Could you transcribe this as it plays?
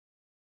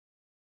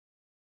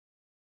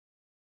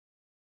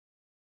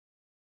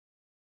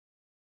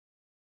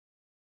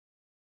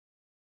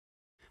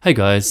Hey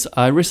guys,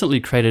 I recently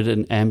created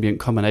an ambient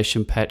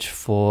combination patch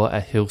for a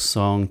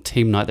Hillsong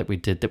Team Night that we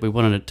did that we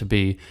wanted it to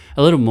be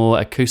a little more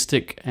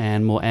acoustic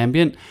and more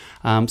ambient.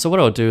 So what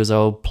I'll do is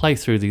I'll play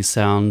through these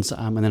sounds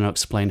and then I'll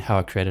explain how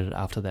I created it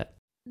after that.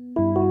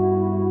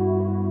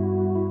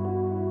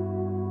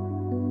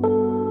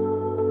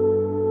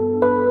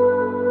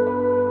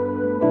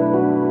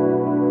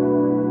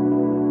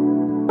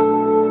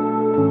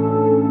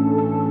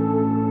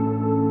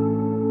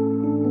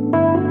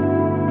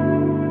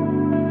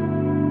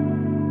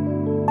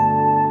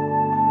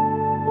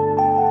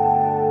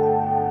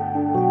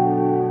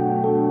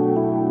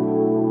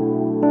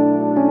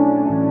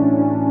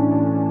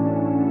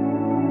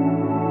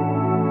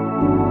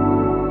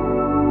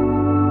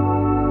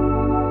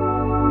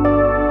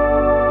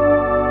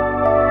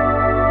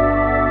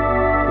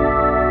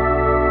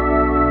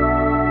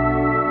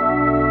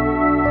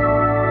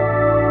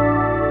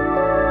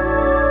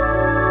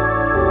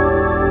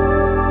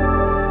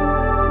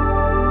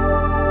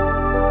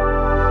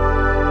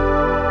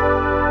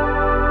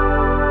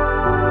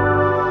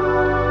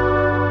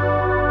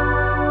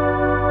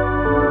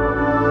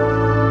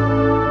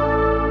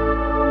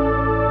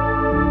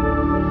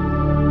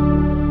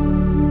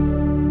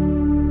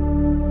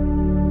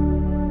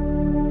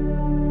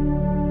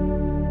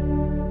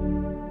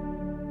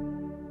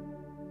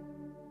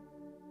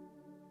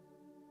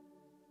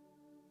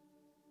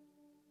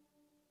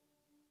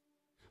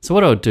 So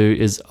what I'll do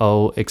is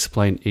I'll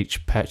explain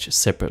each patch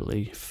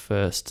separately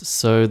first.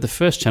 So the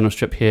first channel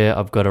strip here,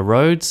 I've got a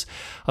Rhodes.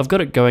 I've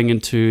got it going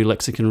into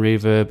Lexicon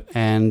Reverb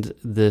and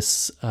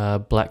this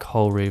black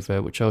hole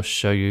reverb, which I'll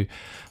show you.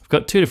 I've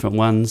got two different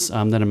ones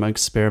that I'm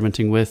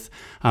experimenting with.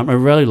 I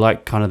really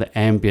like kind of the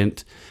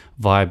ambient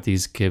vibe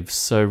these give.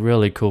 So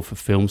really cool for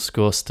film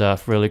score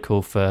stuff, really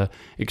cool for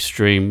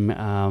extreme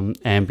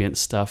ambient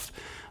stuff.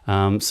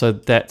 So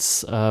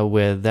that's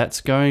where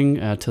that's going,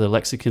 to the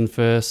Lexicon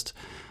first.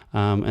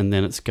 And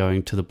then it's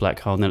going to the black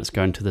hole, and then it's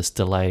going to this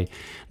delay.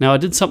 Now I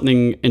did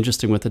something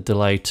interesting with the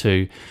delay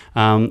too.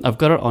 I've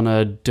got it on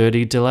a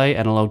dirty delay,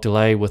 analog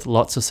delay with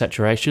lots of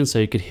saturation, so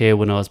you could hear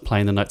when I was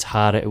playing the notes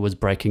harder it was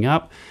breaking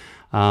up.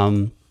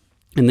 And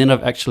then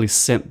I've actually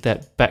sent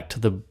that back to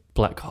the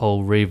black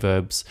hole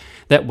reverbs.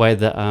 That way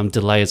the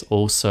delay is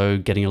also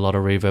getting a lot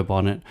of reverb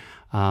on it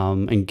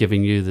and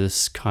giving you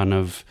this kind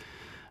of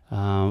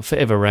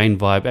Forever Rain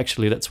vibe.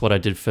 Actually, that's what I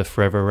did for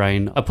Forever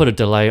Rain. I put a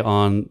delay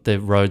on the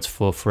Rhodes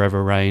for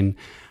Forever Rain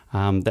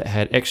that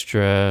had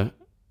extra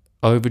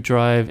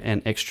overdrive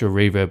and extra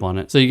reverb on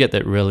it. So you get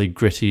that really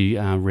gritty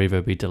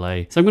reverby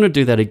delay. So I'm going to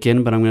do that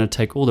again, but I'm going to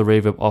take all the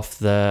reverb off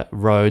the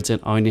Rhodes and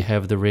only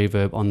have the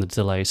reverb on the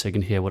delay so you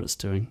can hear what it's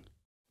doing.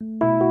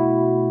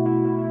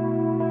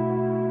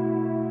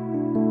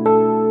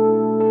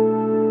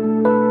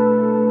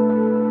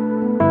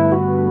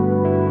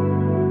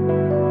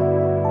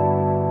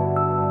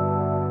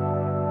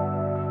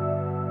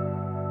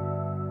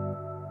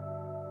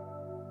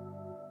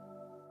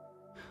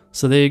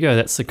 So there you go,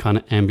 that's the kind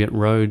of ambient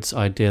Rhodes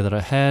idea that I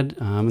had.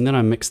 And then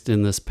I mixed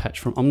in this patch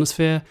from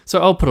Omnisphere.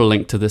 So I'll put a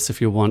link to this if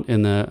you want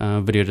in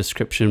the video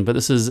description, but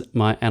this is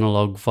my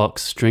analog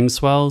Vox string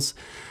swells.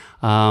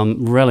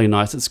 Really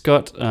nice. It's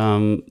got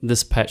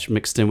this patch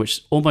mixed in,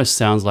 which almost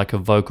sounds like a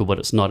vocal, but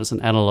it's not. It's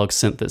an analog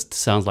synth that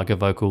sounds like a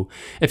vocal.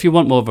 If you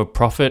want more of a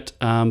Prophet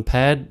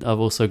pad, I've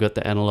also got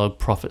the analog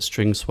Prophet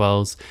string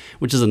swells,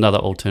 which is another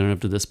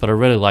alternative to this, but I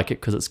really like it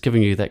because it's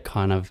giving you that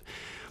kind of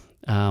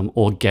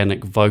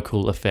organic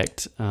vocal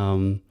effect,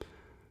 even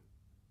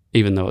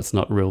though it's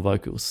not real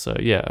vocals. So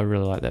yeah, I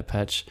really like that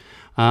patch.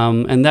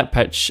 And that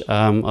patch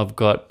I've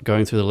got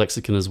going through the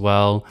Lexicon as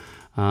well.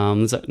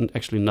 There's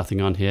actually nothing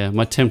on here.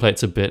 My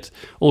template's a bit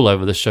all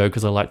over the show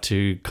because I like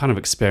to kind of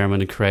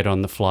experiment and create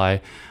on the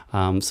fly.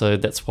 So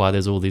that's why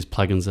there's all these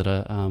plugins that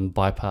are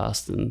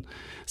bypassed and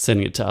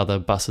sending it to other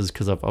buses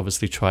because I've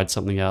obviously tried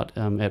something out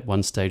at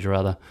one stage or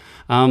other.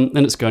 And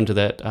it's going to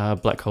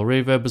that black hole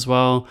reverb as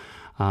well.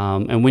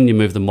 And when you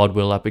move the mod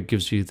wheel up, it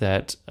gives you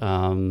that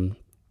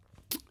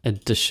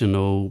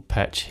additional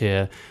patch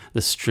here.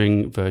 The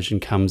string version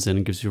comes in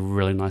and gives you a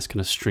really nice kind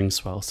of string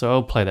swell. So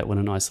I'll play that one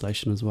in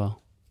isolation as well.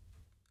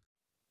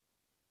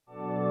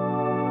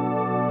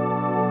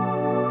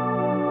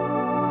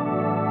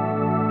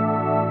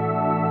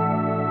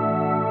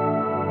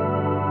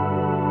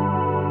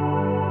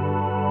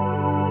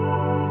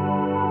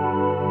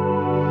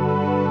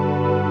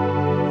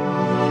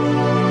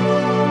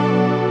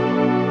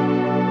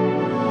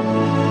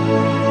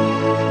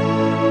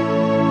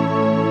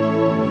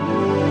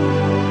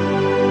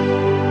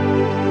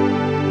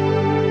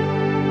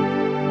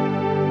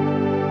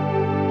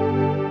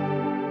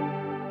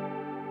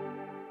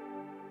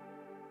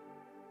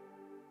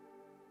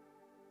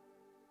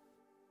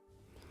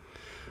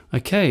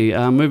 Okay,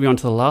 moving on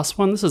to the last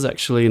one. This is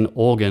actually an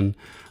organ.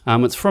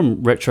 It's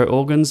from Retro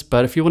Organs,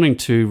 but if you're wanting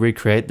to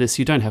recreate this,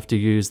 you don't have to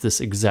use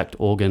this exact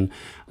organ.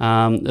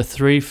 The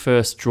three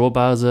first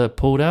drawbars are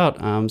pulled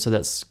out, so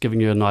that's giving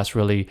you a nice,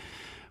 really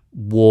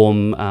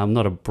warm,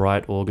 not a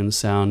bright organ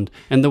sound.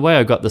 And the way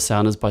I got the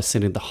sound is by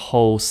sending the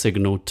whole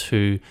signal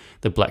to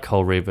the black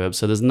hole reverb.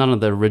 So there's none of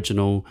the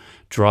original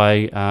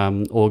dry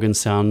organ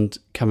sound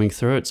coming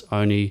through. It's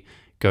only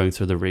going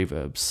through the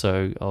reverb.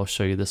 So I'll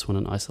show you this one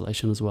in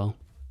isolation as well.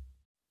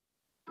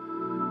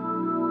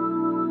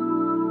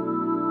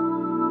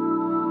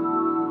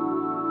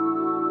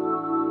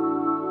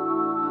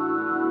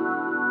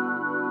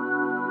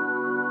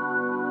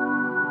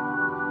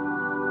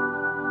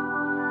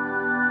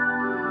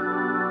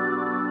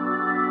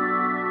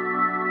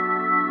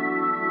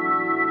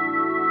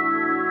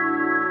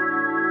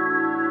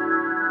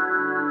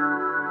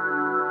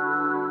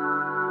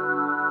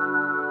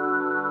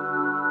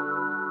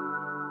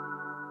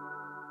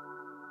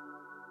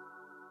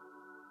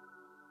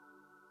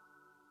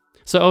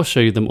 So I'll show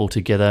you them all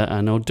together,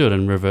 and I'll do it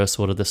in reverse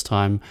order this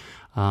time.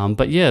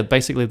 But yeah,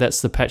 basically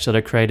that's the patch that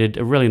I created,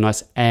 a really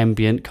nice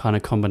ambient kind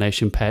of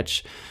combination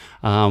patch.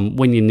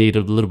 When you need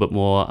a little bit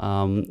more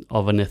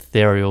of an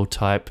ethereal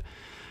type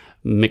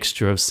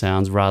mixture of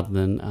sounds rather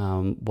than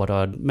what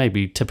I'd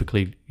maybe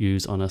typically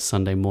use on a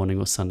Sunday morning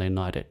or Sunday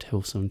night at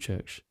Hillsong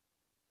Church.